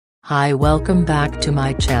Hi, welcome back to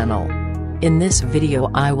my channel. In this video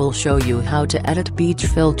I will show you how to edit beach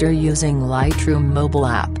filter using Lightroom Mobile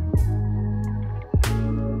app.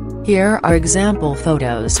 Here are example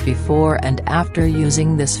photos before and after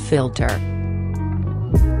using this filter.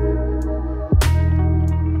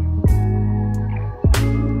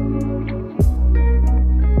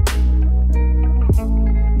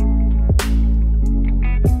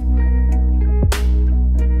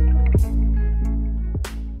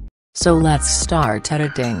 So let's start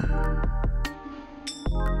editing.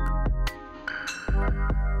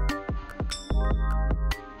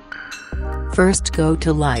 First go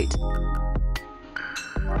to Light.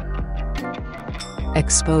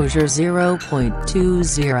 Exposure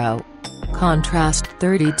 0.20. Contrast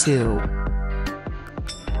 32.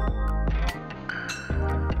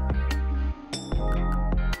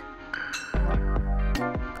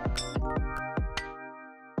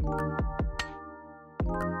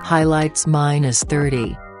 Highlights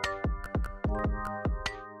 -30.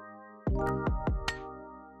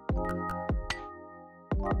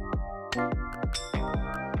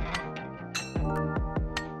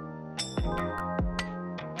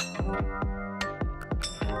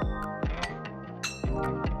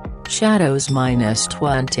 Shadows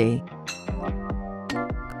 -20.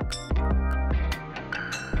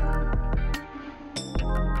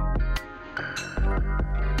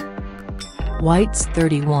 Whites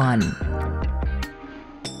 31.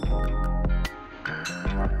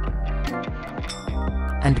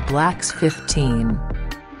 And blacks 15.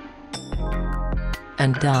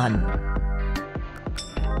 And done.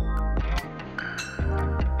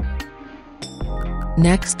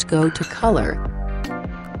 Next go to color.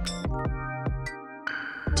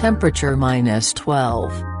 Temperature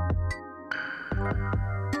 -12.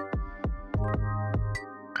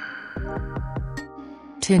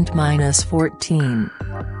 Tint -14.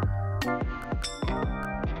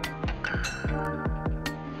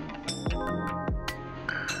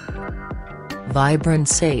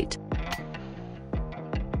 Vibrance 8.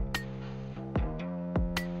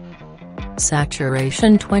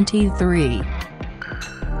 Saturation 23.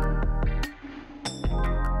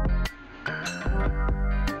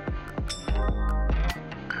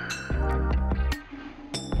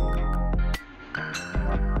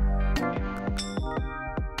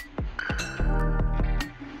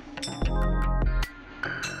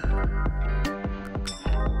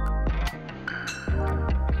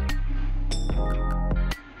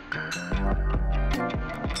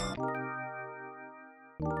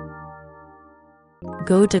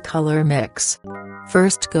 Go to color mix.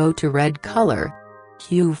 First go to red color.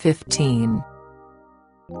 Hue 15.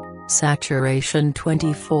 Saturation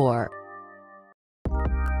 24.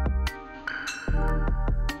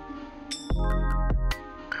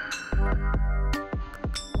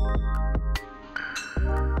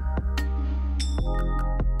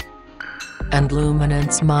 And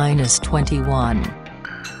luminance -21.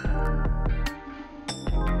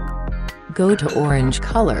 Go to orange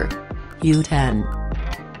color. Hue 10.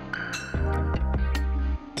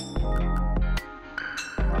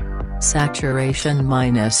 Saturation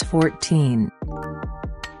 -14.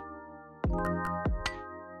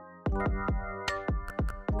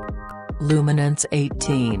 Luminance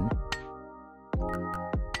 18.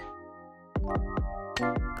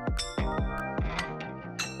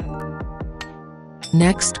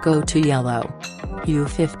 Next go to yellow. Hue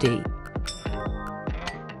 50.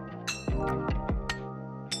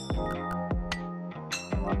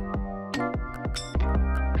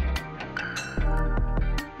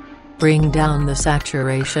 Bring down the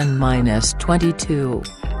saturation -22.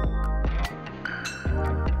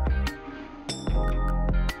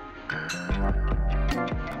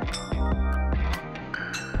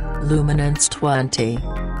 Luminance 20.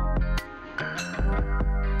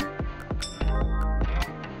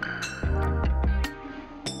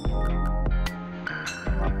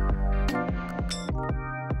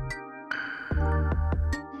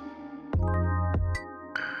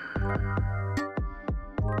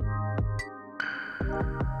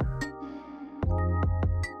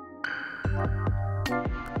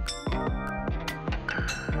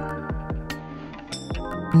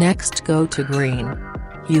 Next go to green.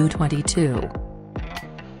 Hue 22.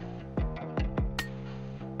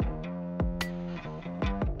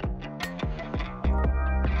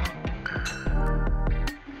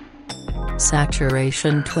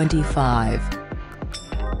 Saturation 25.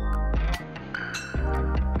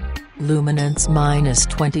 Luminance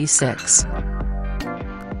 -26.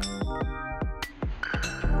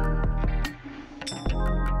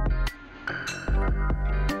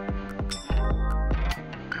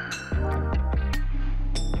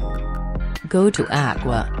 Go to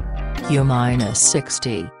Aqua. Hue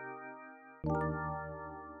 -60.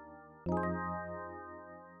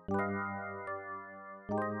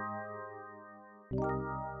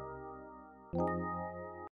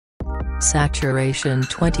 Saturation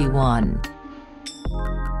 21.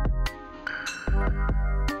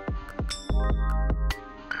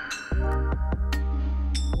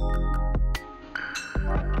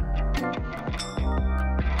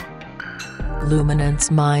 Luminance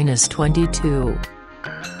 -22.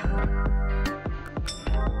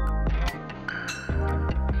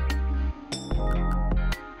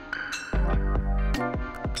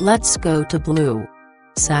 Let's go to blue.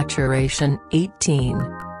 Saturation 18.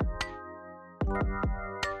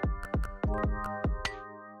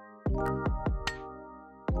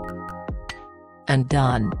 And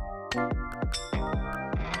done.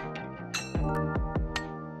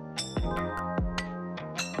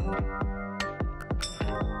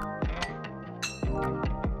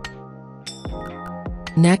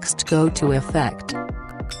 Next go to Effect.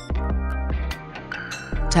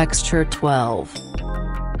 Texture 12.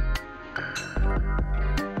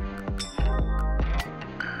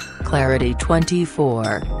 Clarity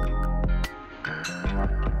 24.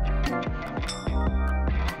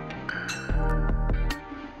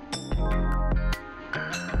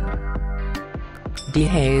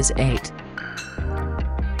 Dehaze 8.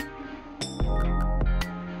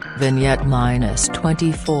 Vignette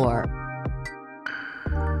 -24.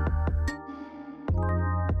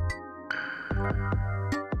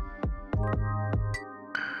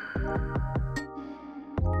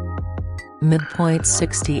 Midpoint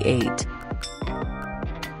 68.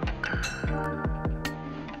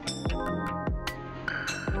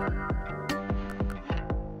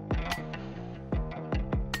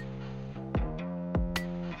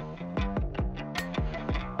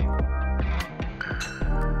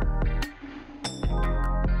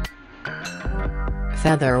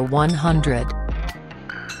 Feather 100.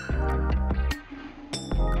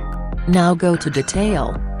 Now go to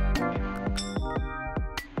Detail.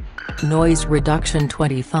 Noise reduction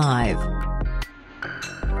 25.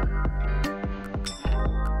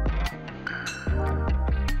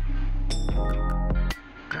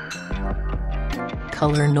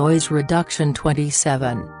 Color noise reduction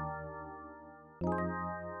 27.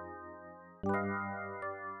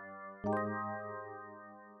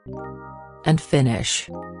 And finish.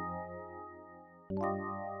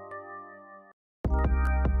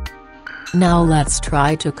 Now let's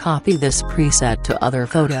try to copy this preset to other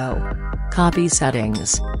photo. Copy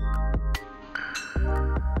settings.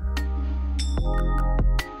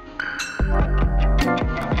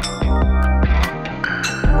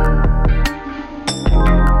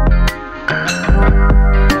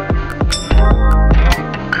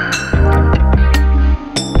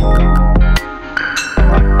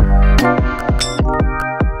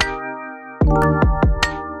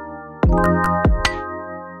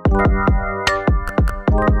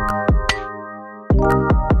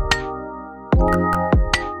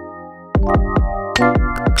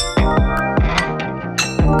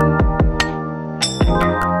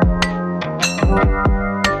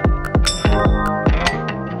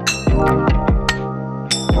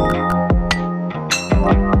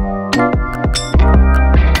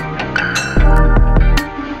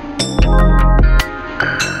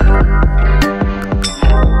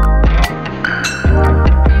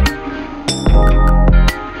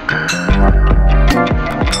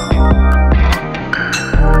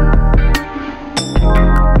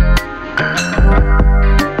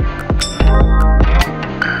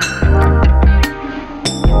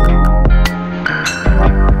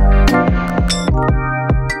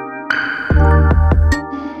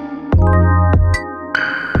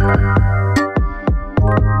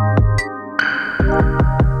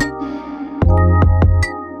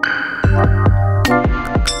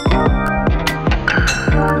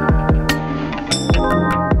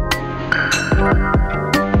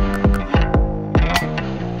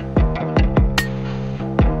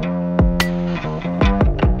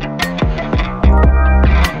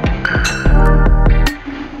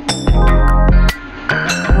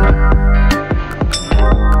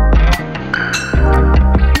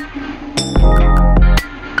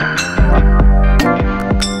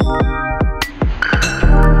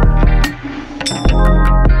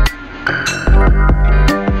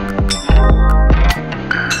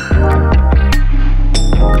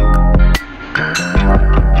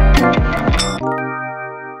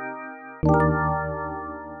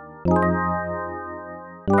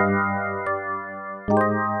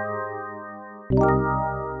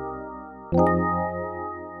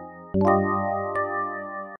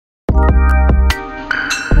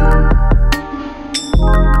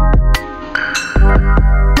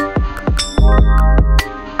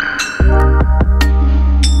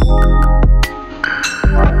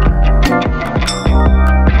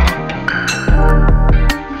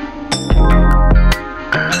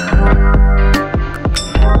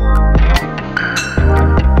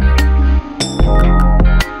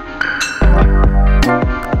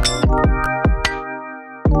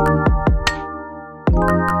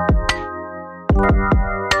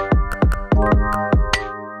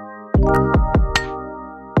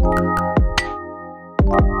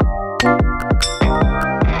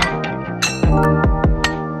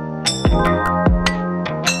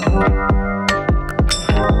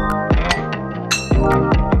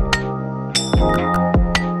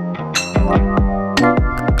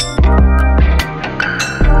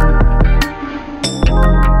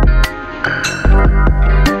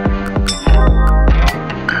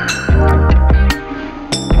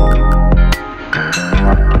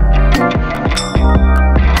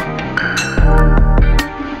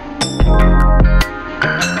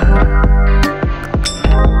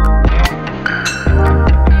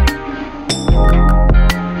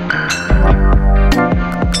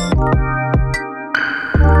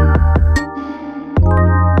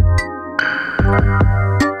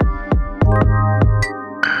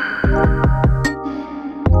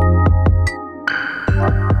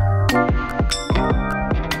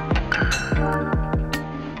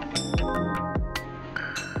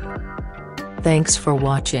 Thanks for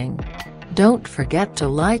watching. Don't forget to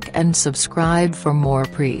like and subscribe for more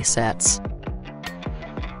presets.